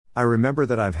I remember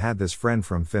that I've had this friend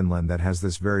from Finland that has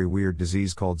this very weird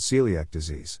disease called celiac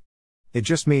disease. It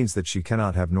just means that she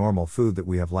cannot have normal food that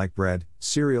we have, like bread,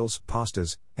 cereals,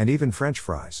 pastas, and even French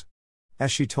fries.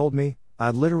 As she told me,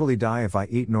 I'd literally die if I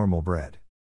eat normal bread.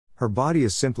 Her body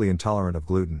is simply intolerant of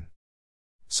gluten.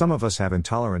 Some of us have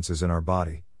intolerances in our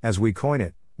body. As we coin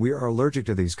it, we are allergic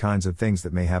to these kinds of things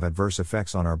that may have adverse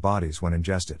effects on our bodies when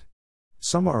ingested.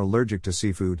 Some are allergic to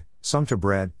seafood, some to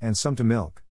bread, and some to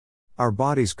milk. Our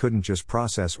bodies couldn't just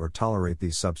process or tolerate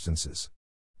these substances.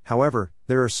 However,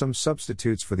 there are some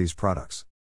substitutes for these products.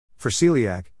 For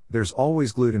celiac, there's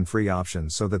always gluten-free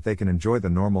options so that they can enjoy the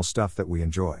normal stuff that we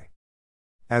enjoy.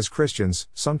 As Christians,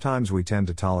 sometimes we tend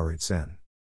to tolerate sin.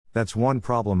 That's one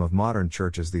problem of modern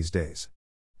churches these days.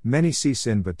 Many see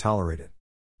sin but tolerate it.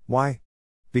 Why?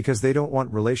 Because they don't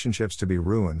want relationships to be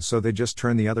ruined, so they just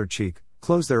turn the other cheek,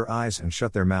 close their eyes and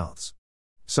shut their mouths.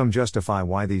 Some justify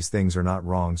why these things are not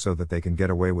wrong so that they can get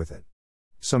away with it.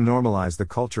 Some normalize the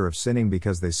culture of sinning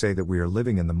because they say that we are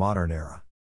living in the modern era.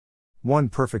 One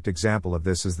perfect example of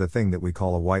this is the thing that we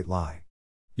call a white lie.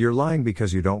 You're lying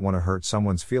because you don't want to hurt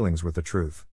someone's feelings with the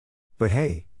truth. But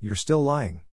hey, you're still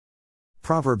lying.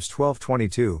 Proverbs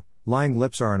 12:22, lying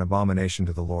lips are an abomination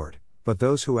to the Lord, but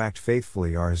those who act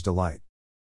faithfully are his delight.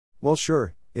 Well,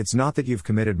 sure, it's not that you've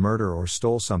committed murder or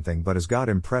stole something, but as God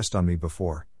impressed on me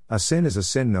before, a sin is a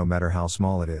sin no matter how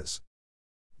small it is.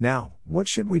 Now, what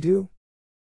should we do?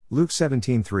 Luke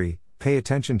 17:3, pay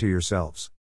attention to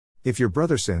yourselves. If your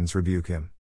brother sins, rebuke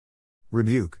him.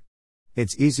 Rebuke.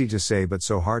 It's easy to say but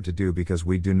so hard to do because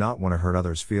we do not want to hurt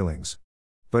others' feelings.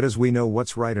 But as we know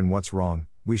what's right and what's wrong,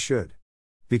 we should.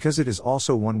 Because it is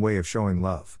also one way of showing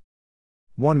love.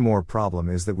 One more problem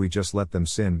is that we just let them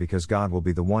sin because God will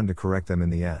be the one to correct them in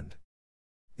the end.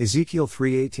 Ezekiel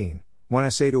 3:18, when I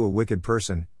say to a wicked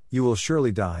person, you will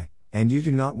surely die, and you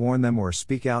do not warn them or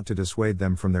speak out to dissuade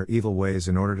them from their evil ways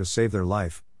in order to save their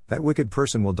life, that wicked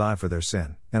person will die for their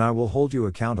sin, and I will hold you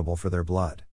accountable for their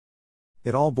blood.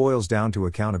 It all boils down to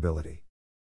accountability.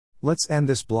 Let's end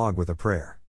this blog with a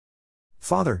prayer.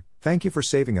 Father, thank you for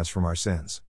saving us from our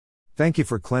sins. Thank you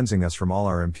for cleansing us from all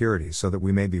our impurities so that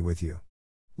we may be with you.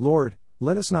 Lord,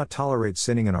 let us not tolerate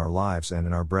sinning in our lives and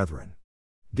in our brethren.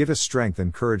 Give us strength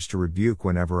and courage to rebuke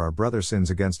whenever our brother sins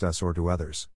against us or to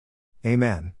others.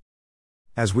 Amen.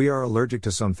 As we are allergic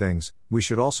to some things, we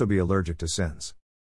should also be allergic to sins.